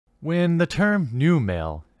When the term new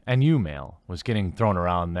male and you male was getting thrown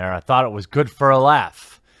around there, I thought it was good for a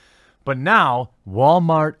laugh. But now,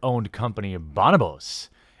 Walmart-owned company Bonobos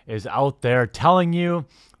is out there telling you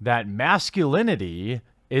that masculinity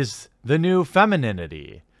is the new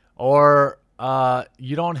femininity. Or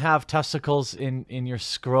you don't have testicles in your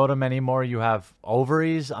scrotum anymore, you have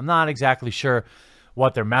ovaries. I'm not exactly sure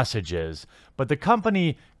what their message is, but the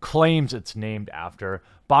company claims it's named after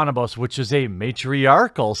Bonobos, which is a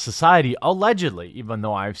matriarchal society, allegedly, even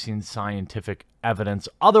though I've seen scientific evidence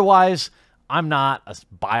otherwise. I'm not a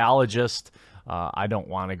biologist. I don't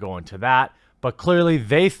want to go into that, but clearly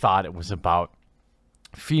they thought it was about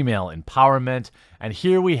female empowerment. And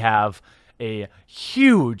here we have a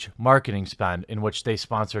huge marketing spend in which they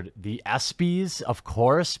sponsored the ESPYs, of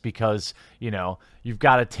course, because, you know, you've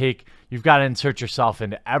got to insert yourself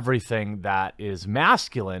into everything that is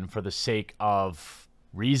masculine for the sake of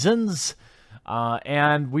reasons.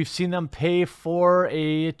 And we've seen them pay for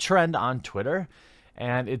a trend on Twitter,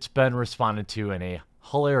 and it's been responded to in a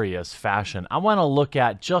hilarious fashion. I want to look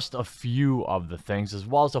at just a few of the things, as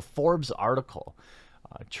well as a Forbes article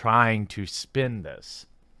trying to spin this.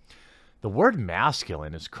 The word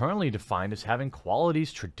masculine is currently defined as having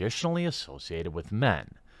qualities traditionally associated with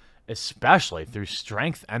men, especially through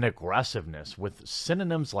strength and aggressiveness, with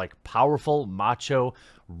synonyms like powerful, macho,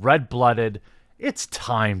 red-blooded. It's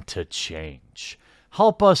time to change.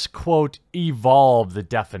 Help us, quote, evolve the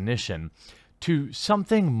definition to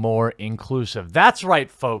something more inclusive. That's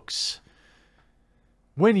right, folks.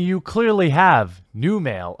 When you clearly have new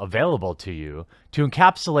male available to you to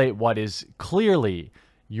encapsulate what is clearly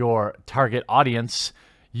your target audience,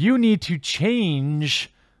 you need to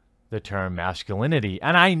change the term masculinity.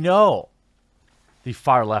 And I know the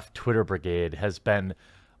far left Twitter brigade has been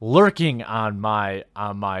lurking on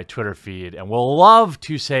my Twitter feed and will love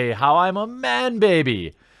to say how I'm a man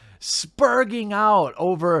baby, spurging out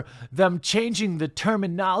over them changing the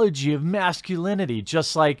terminology of masculinity,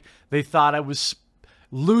 just like they thought I was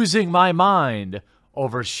losing my mind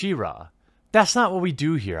over She-Ra. That's not what we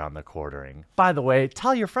do here on The Quartering. By the way,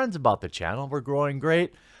 tell your friends about the channel. We're growing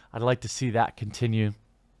great. I'd like to see that continue,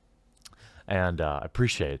 and I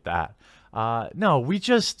appreciate that. No, we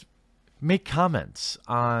just make comments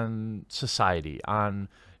on society, on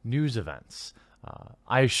news events.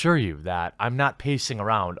 I assure you that I'm not pacing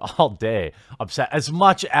around all day upset, as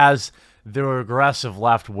much as the regressive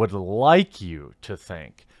left would like you to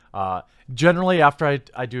think. Generally, after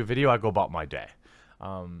I do a video, I go about my day.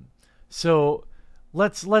 So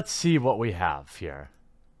let's see what we have here.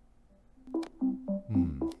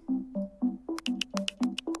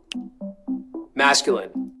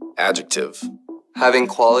 Masculine. Adjective. Having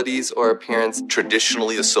qualities or appearance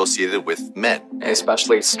traditionally associated with men.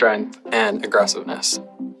 Especially strength and aggressiveness.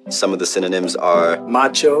 Some of the synonyms are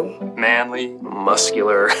Macho, manly,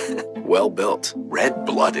 muscular, well-built,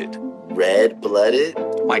 red-blooded. Red-blooded?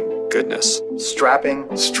 My goodness,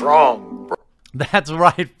 strapping, strong. That's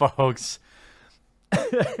right, folks.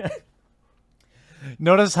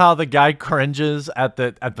 Notice how the guy cringes at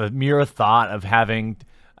the mere thought of having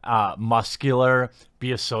muscular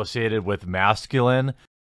be associated with masculine.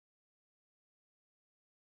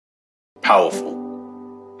 Powerful.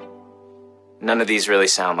 None of these really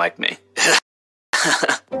sound like me.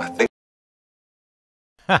 I think.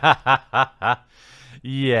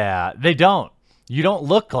 Yeah, they don't. You don't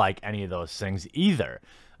look like any of those things either.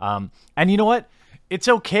 And you know what? It's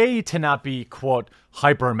okay to not be, quote,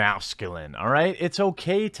 hyper-masculine, all right? It's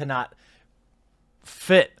okay to not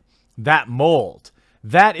fit that mold.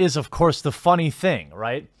 That is, of course, the funny thing,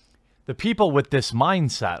 right? The people with this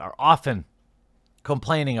mindset are often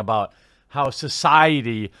complaining about how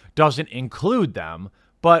society doesn't include them,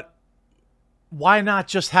 but why not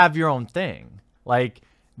just have your own thing? Like,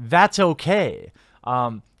 that's okay.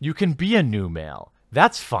 You can be a new male.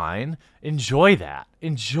 That's fine. Enjoy that.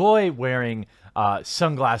 Enjoy wearing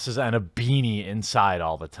sunglasses and a beanie inside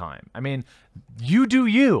all the time. I mean, you do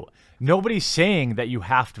you. Nobody's saying that you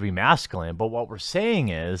have to be masculine, but what we're saying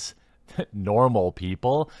is that normal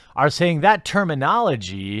people are saying that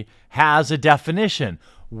terminology has a definition.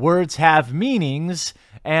 Words have meanings,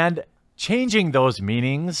 and changing those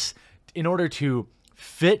meanings in order to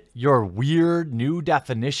fit your weird new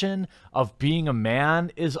definition of being a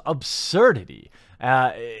man is absurdity.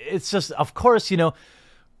 It's just, of course, you know,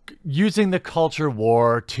 using the culture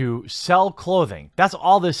war to sell clothing. That's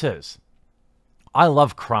all this is. I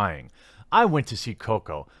love crying. I went to see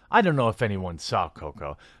Coco. I don't know if anyone saw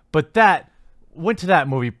Coco, but went to that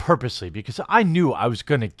movie purposely because I knew I was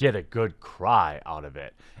going to get a good cry out of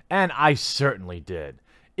it. And I certainly did.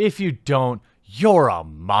 If you don't, you're a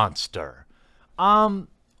monster.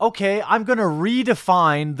 okay, I'm going to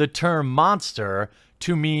redefine the term monster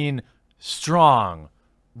to mean strong,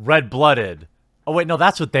 red-blooded. Oh, wait, no,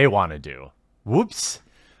 that's what they want to do. Whoops.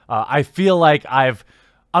 I feel like I've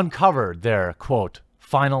uncovered their, quote,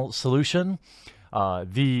 final solution.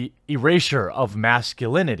 The erasure of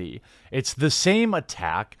masculinity. It's the same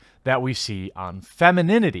attack that we see on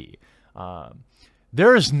femininity.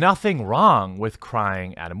 There is nothing wrong with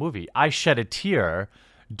crying at a movie. I shed a tear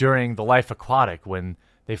during The Life Aquatic when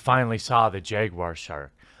they finally saw the jaguar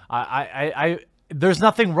shark. There's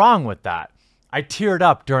nothing wrong with that. I teared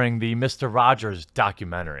up during the Mr. Rogers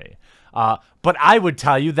documentary. But I would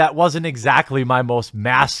tell you that wasn't exactly my most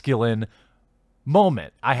masculine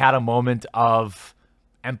moment. I had a moment of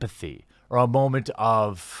empathy or a moment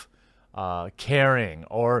of caring,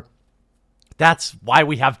 or that's why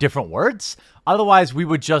we have different words. Otherwise, we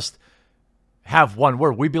would just have one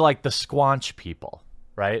word. We'd be like the squanch people,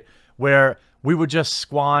 right? Where we would just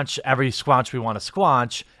squanch every squanch we want to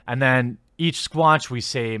squanch, and then each squanch we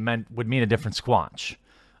say would mean a different squanch.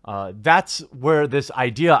 That's where this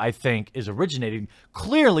idea, I think, is originating.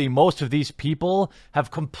 Clearly, most of these people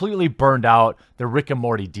have completely burned out the Rick and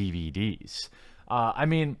Morty DVDs. I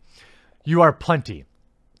mean, you are plenty.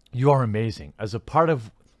 You are amazing. As a part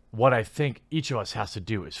of what I think each of us has to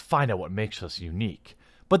do is find out what makes us unique.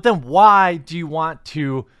 But then why do you want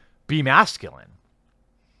to be masculine?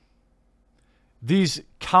 These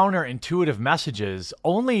counterintuitive messages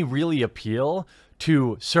only really appeal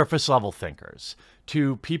to surface level thinkers,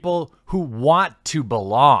 to people who want to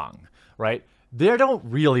belong, right? They don't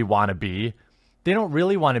really want to be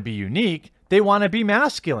unique. They want to be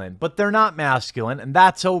masculine, but they're not masculine, and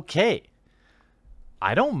that's okay.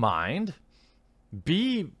 I don't mind.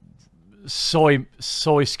 Be soy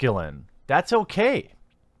skillin'. That's okay.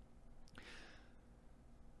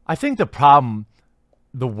 I think the problem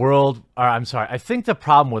I think the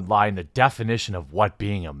problem would lie in the definition of what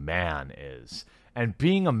being a man is. And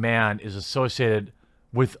being a man is associated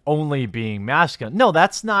with only being masculine. No,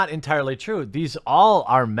 that's not entirely true. These all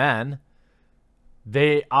are men.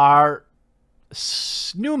 They are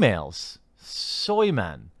new males, soy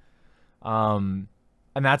men. And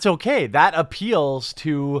that's okay. That appeals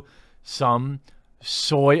to some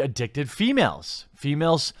soy addicted females.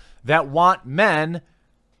 Females that want men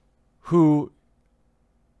who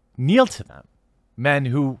kneel to them, men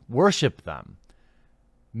who worship them,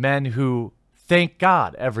 men who thank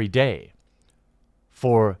God every day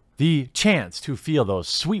for the chance to feel those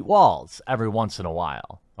sweet walls every once in a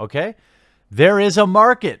while. Okay? There is a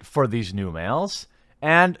market for these new males,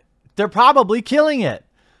 and they're probably killing it.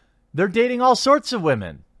 They're dating all sorts of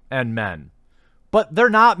women and men, but they're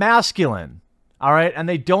not masculine. All right? And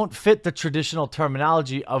they don't fit the traditional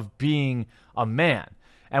terminology of being a man.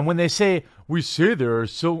 And when they say, we say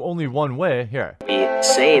there's only one way, here. We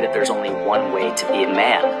say that there's only one way to be a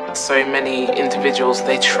man. So many individuals,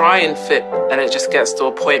 they try and fit, and it just gets to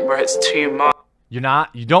a point where it's too much. You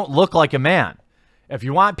don't look like a man. If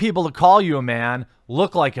you want people to call you a man,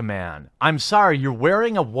 look like a man. I'm sorry, you're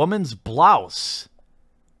wearing a woman's blouse.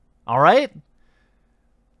 All right?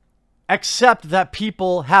 Accept that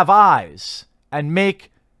people have eyes and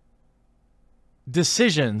make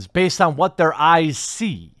decisions based on what their eyes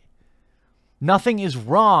see. Nothing is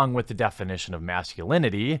wrong with the definition of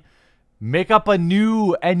masculinity. Make up a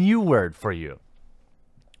new NU word for you.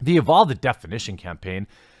 The Evolve the Definition campaign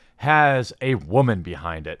has a woman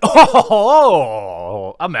behind it.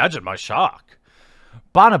 Oh, imagine my shock.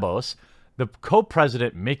 Bonobos, the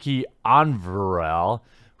co-president Mickey Onverell,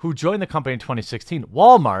 who joined the company in 2016,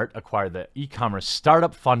 Walmart acquired the e-commerce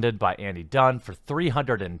startup funded by Andy Dunn for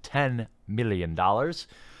 $310 million.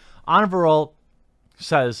 Onverell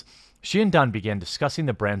says she and Dunn began discussing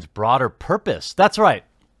the brand's broader purpose. That's right,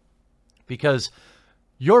 because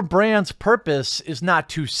your brand's purpose is not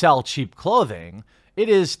to sell cheap clothing. It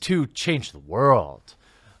is to change the world.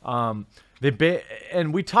 And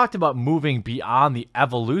we talked about moving beyond the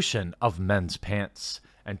evolution of men's pants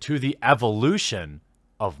and to the evolution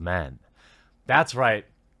of men. That's right.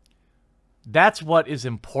 That's what is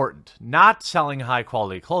important. Not selling high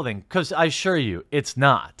quality clothing, because I assure you, it's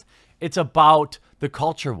not. It's about the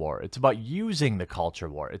culture war. It's about using the culture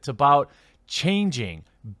war. It's about changing,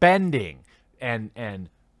 bending, and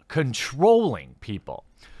controlling people.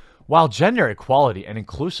 While gender equality and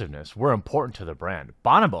inclusiveness were important to the brand,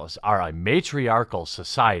 bonobos are a matriarchal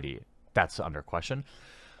society. That's under question.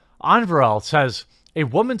 Onverell says, a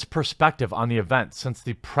woman's perspective on the event since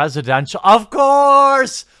the presidential... Of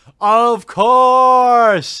course! Of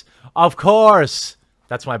course! Of course!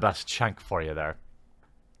 That's my best chunk for you there.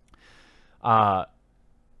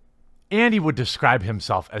 Andy would describe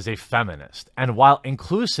himself as a feminist, and while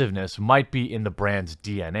inclusiveness might be in the brand's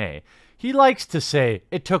DNA, he likes to say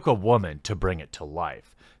it took a woman to bring it to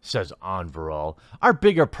life. Says Anvarol, our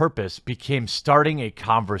bigger purpose became starting a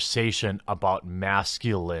conversation about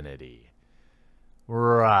masculinity.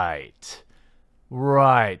 Right.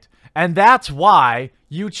 And that's why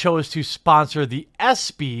you chose to sponsor the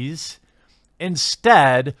ESPYs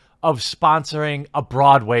instead of sponsoring a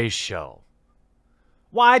Broadway show.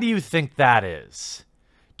 Why do you think that is?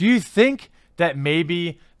 Do you think that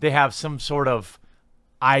maybe they have some sort of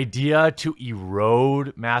idea to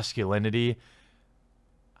erode masculinity?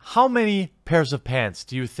 How many pairs of pants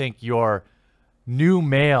do you think your new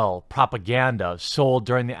male propaganda sold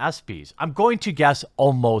during the ESPYs? I'm going to guess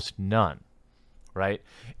almost none, right?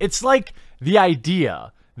 It's like the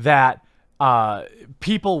idea that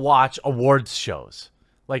people watch awards shows.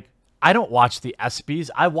 Like, I don't watch the ESPYs.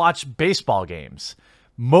 I watch baseball games.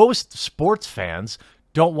 Most sports fans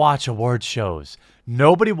don't watch award shows.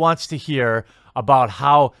 Nobody wants to hear about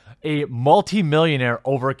how a multimillionaire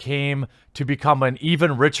overcame to become an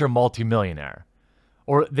even richer multimillionaire.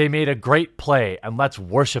 Or they made a great play and let's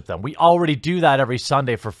worship them. We already do that every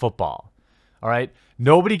Sunday for football. All right?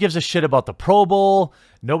 Nobody gives a shit about the Pro Bowl.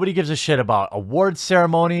 Nobody gives a shit about award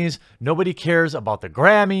ceremonies. Nobody cares about the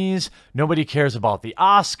Grammys. Nobody cares about the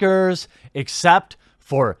Oscars, except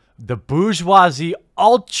for the bourgeoisie,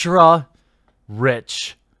 ultra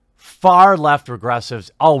rich, far left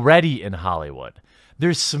regressives already in Hollywood.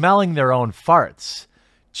 They're smelling their own farts.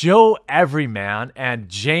 Joe Everyman and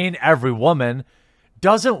Jane Everywoman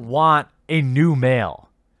doesn't want a new male.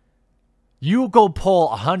 You go poll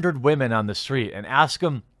 100 women on the street and ask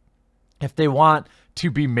them if they want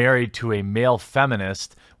to be married to a male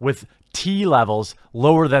feminist with T levels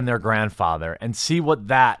lower than their grandfather and see what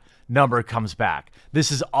that number comes back.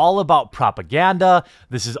 This is all about propaganda.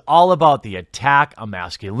 This is all about the attack on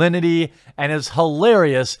masculinity. And it's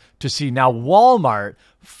hilarious to see now Walmart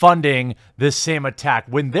funding this same attack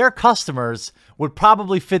when their customers would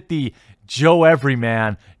probably fit the Joe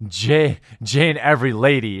Everyman, Jane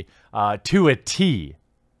Everylady to a T,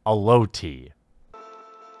 a low T.